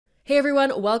Hey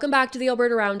everyone, welcome back to the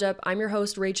Alberta Roundup. I'm your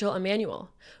host, Rachel Emmanuel.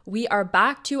 We are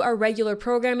back to our regular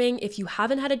programming. If you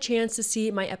haven't had a chance to see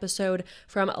my episode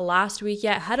from last week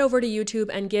yet, head over to YouTube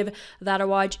and give that a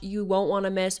watch. You won't want to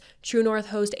miss True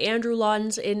North host Andrew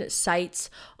Lawton's insights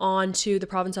onto the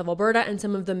province of Alberta and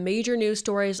some of the major news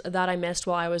stories that I missed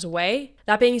while I was away.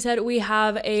 That being said, we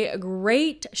have a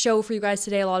great show for you guys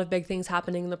today. A lot of big things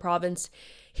happening in the province.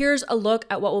 Here's a look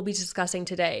at what we'll be discussing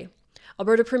today.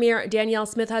 Alberta Premier Danielle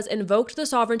Smith has invoked the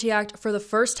Sovereignty Act for the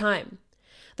first time.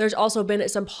 There's also been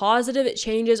some positive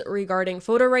changes regarding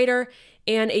photo radar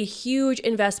and a huge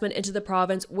investment into the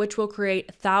province, which will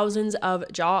create thousands of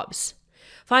jobs.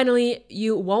 Finally,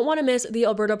 you won't want to miss the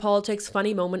Alberta politics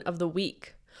funny moment of the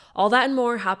week. All that and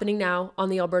more happening now on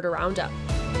the Alberta Roundup.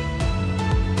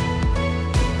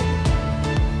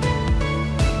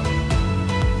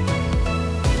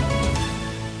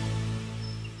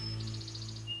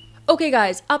 Okay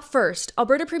guys, up first,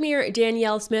 Alberta Premier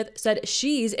Danielle Smith said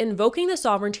she's invoking the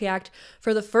Sovereignty Act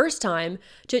for the first time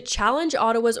to challenge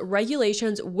Ottawa's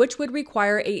regulations, which would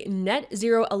require a net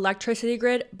zero electricity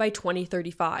grid by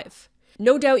 2035.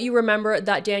 No doubt you remember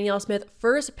that Danielle Smith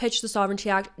first pitched the Sovereignty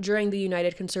Act during the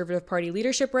United Conservative Party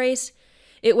leadership race.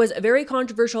 It was very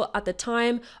controversial at the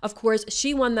time. Of course,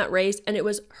 she won that race, and it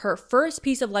was her first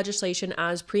piece of legislation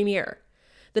as Premier.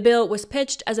 The bill was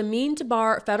pitched as a mean to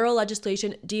bar federal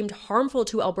legislation deemed harmful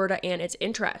to Alberta and its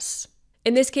interests.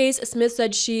 In this case, Smith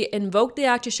said she invoked the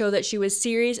act to show that she was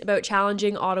serious about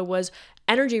challenging Ottawa's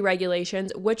energy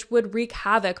regulations, which would wreak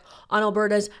havoc on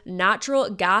Alberta's natural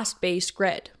gas-based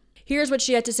grid. Here's what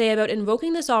she had to say about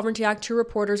invoking the Sovereignty Act to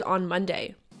reporters on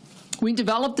Monday. We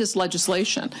developed this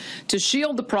legislation to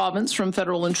shield the province from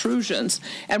federal intrusions,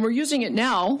 and we're using it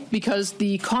now because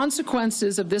the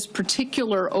consequences of this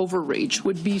particular overreach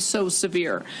would be so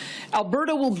severe.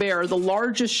 Alberta will bear the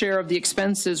largest share of the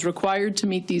expenses required to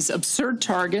meet these absurd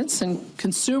targets, and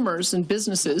consumers and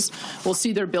businesses will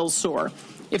see their bills soar.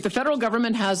 If the federal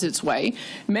government has its way,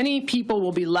 many people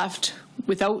will be left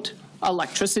without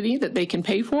electricity that they can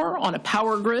pay for on a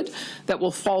power grid that will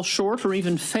fall short or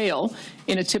even fail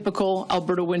in a typical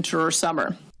Alberta winter or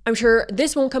summer. I'm sure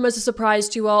this won't come as a surprise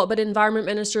to you all, but Environment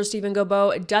Minister Stephen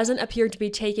Guilbeault doesn't appear to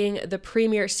be taking the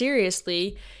Premier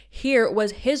seriously. Here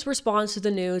was his response to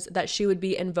the news that she would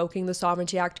be invoking the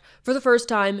Sovereignty Act for the first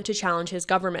time to challenge his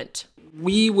government.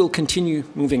 We will continue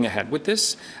moving ahead with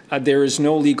this. There is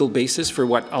no legal basis for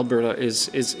what Alberta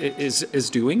is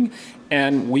doing,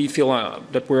 and we feel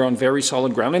that we're on very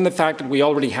solid ground. And the fact that we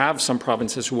already have some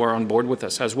provinces who are on board with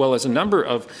us, as well as a number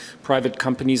of private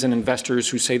companies and investors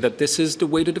who say that this is the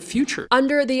way to the future.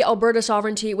 Under the Alberta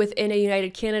Sovereignty Within a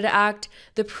United Canada Act,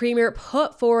 the Premier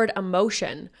put forward a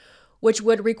motion which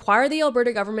would require the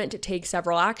Alberta government to take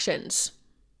several actions.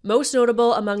 Most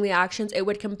notable among the actions, it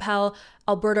would compel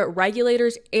Alberta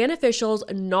regulators and officials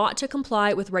not to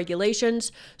comply with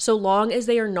regulations so long as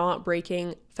they are not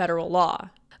breaking federal law.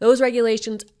 Those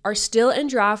regulations are still in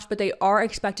draft, but they are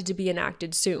expected to be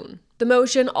enacted soon. The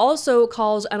motion also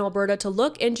calls on Alberta to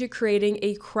look into creating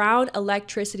a Crown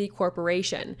Electricity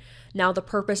Corporation. Now, the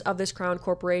purpose of this Crown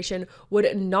Corporation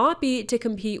would not be to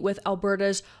compete with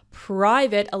Alberta's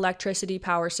private electricity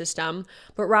power system,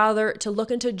 but rather to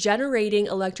look into generating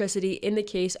electricity in the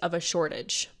case of a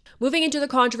shortage. Moving into the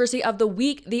controversy of the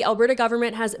week, the Alberta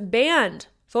government has banned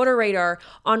photo radar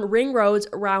on ring roads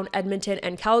around Edmonton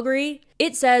and Calgary.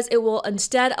 It says it will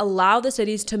instead allow the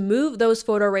cities to move those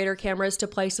photo radar cameras to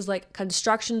places like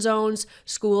construction zones,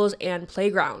 schools, and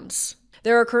playgrounds.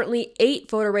 There are currently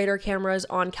 8 photo radar cameras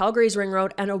on Calgary's ring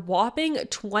road and a whopping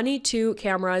 22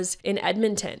 cameras in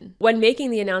Edmonton. When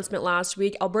making the announcement last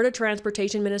week, Alberta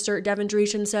Transportation Minister Devin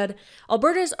Dreeshen said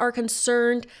Albertans are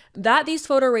concerned that these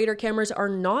photo radar cameras are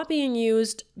not being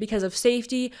used because of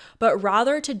safety, but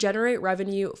rather to generate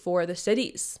revenue for the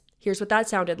cities. Here's what that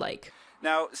sounded like.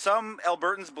 Now, some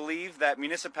Albertans believe that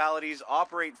municipalities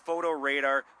operate photo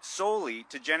radar solely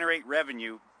to generate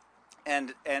revenue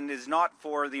and is not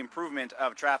for the improvement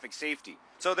of traffic safety.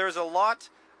 So there's a lot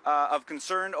of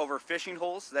concern over fishing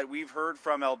holes that we've heard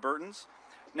from Albertans.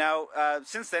 Now,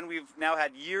 since then, we've now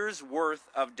had years worth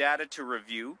of data to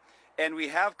review, and we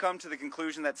have come to the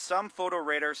conclusion that some photo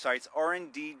radar sites are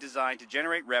indeed designed to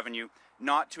generate revenue,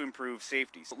 not to improve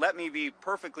safety. So let me be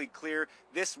perfectly clear,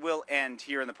 this will end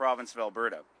here in the province of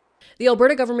Alberta. The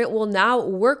Alberta government will now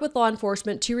work with law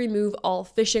enforcement to remove all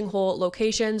fishing hole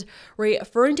locations,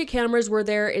 referring to cameras where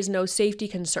there is no safety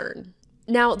concern.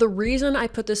 Now, the reason I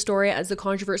put this story as the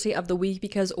controversy of the week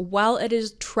because while it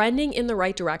is trending in the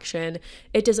right direction,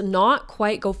 it does not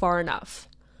quite go far enough.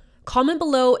 Comment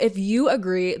below if you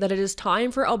agree that it is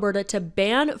time for Alberta to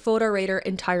ban photo radar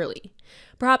entirely.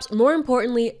 Perhaps more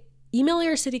importantly, email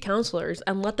your city councilors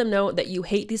and let them know that you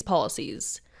hate these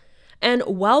policies. And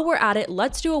while we're at it,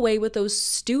 let's do away with those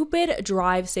stupid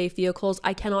drive-safe vehicles.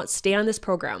 I cannot stand this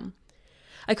program.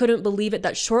 I couldn't believe it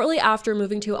that shortly after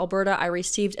moving to Alberta, I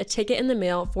received a ticket in the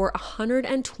mail for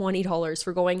 $120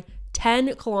 for going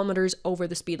 10 kilometers over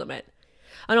the speed limit.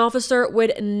 An officer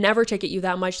would never ticket you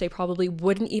that much. They probably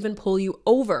wouldn't even pull you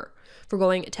over for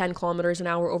going 10 kilometers an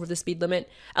hour over the speed limit.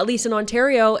 At least in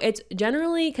Ontario, it's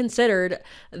generally considered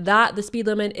that the speed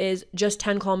limit is just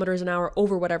 10 kilometers an hour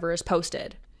over whatever is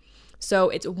posted. So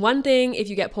it's one thing if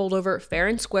you get pulled over fair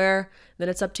and square, then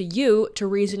it's up to you to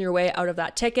reason your way out of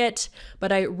that ticket.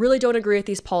 But I really don't agree with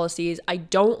these policies. I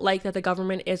don't like that the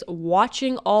government is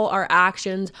watching all our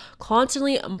actions,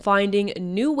 constantly finding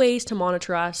new ways to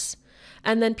monitor us,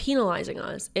 and then penalizing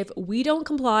us if we don't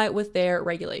comply with their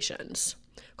regulations.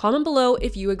 Comment below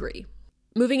if you agree.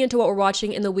 Moving into what we're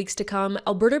watching in the weeks to come,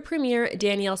 Alberta Premier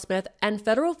Danielle Smith and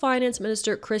Federal Finance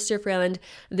Minister Chrystia Freeland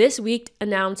this week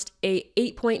announced a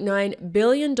 $8.9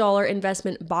 billion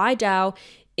investment by Dow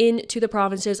into the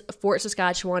province's Fort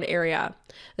Saskatchewan area.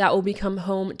 That will become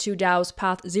home to Dow's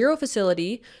Path Zero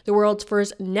facility, the world's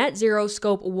first net zero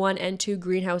Scope 1 and 2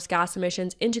 greenhouse gas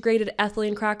emissions integrated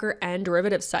ethylene cracker and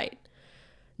derivative site.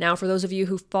 Now, for those of you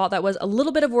who thought that was a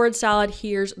little bit of word salad,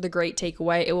 here's the great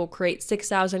takeaway. It will create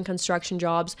 6,000 construction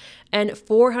jobs and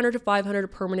 400 to 500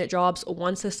 permanent jobs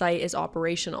once the site is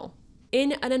operational.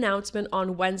 In an announcement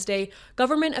on Wednesday,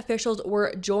 government officials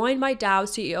were joined by Dow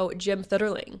CEO Jim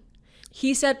Fitterling.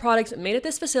 He said products made at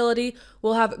this facility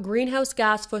will have greenhouse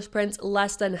gas footprints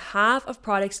less than half of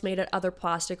products made at other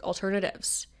plastic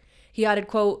alternatives. He added,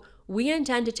 quote, "We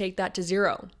intend to take that to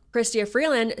zero." Chrystia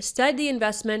Freeland said the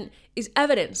investment is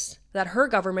evidence that her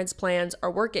government's plans are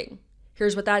working.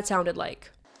 Here's what that sounded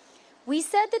like. We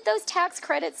said that those tax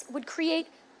credits would create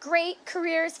great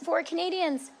careers for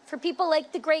Canadians, for people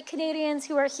like the great Canadians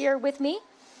who are here with me,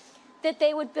 that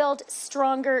they would build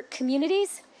stronger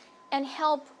communities and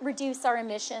help reduce our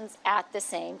emissions at the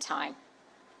same time.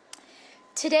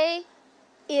 Today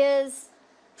is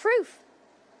proof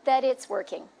that it's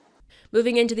working.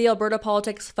 Moving into the Alberta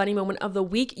politics funny moment of the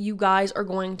week, you guys are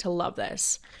going to love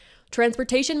this.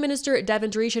 Transportation Minister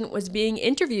Devin Dreeshen was being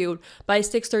interviewed by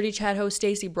 630 Chat host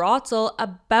Stacey Brotzel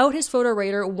about his photo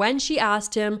radar when she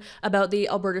asked him about the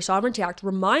Alberta Sovereignty Act,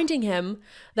 reminding him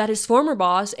that his former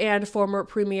boss and former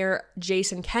Premier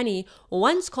Jason Kenney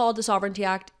once called the Sovereignty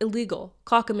Act illegal,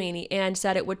 cockamamie, and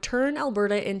said it would turn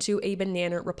Alberta into a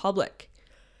banana republic.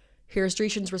 Here's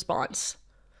Dreeshen's response.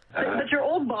 But your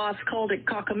old boss called it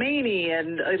cockamamie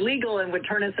and illegal and would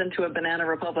turn us into a banana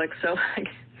republic, so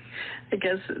I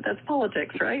guess that's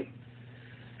politics, right?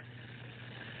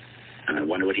 I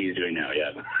wonder what he's doing now,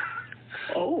 yeah.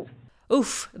 Oh.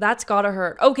 Oof, that's gotta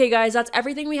hurt. Okay, guys, that's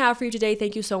everything we have for you today.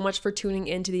 Thank you so much for tuning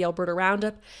in to the Alberta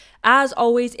Roundup. As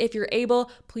always, if you're able,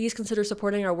 please consider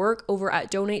supporting our work over at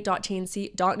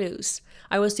donate.tnc.news.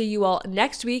 I will see you all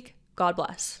next week. God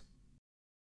bless.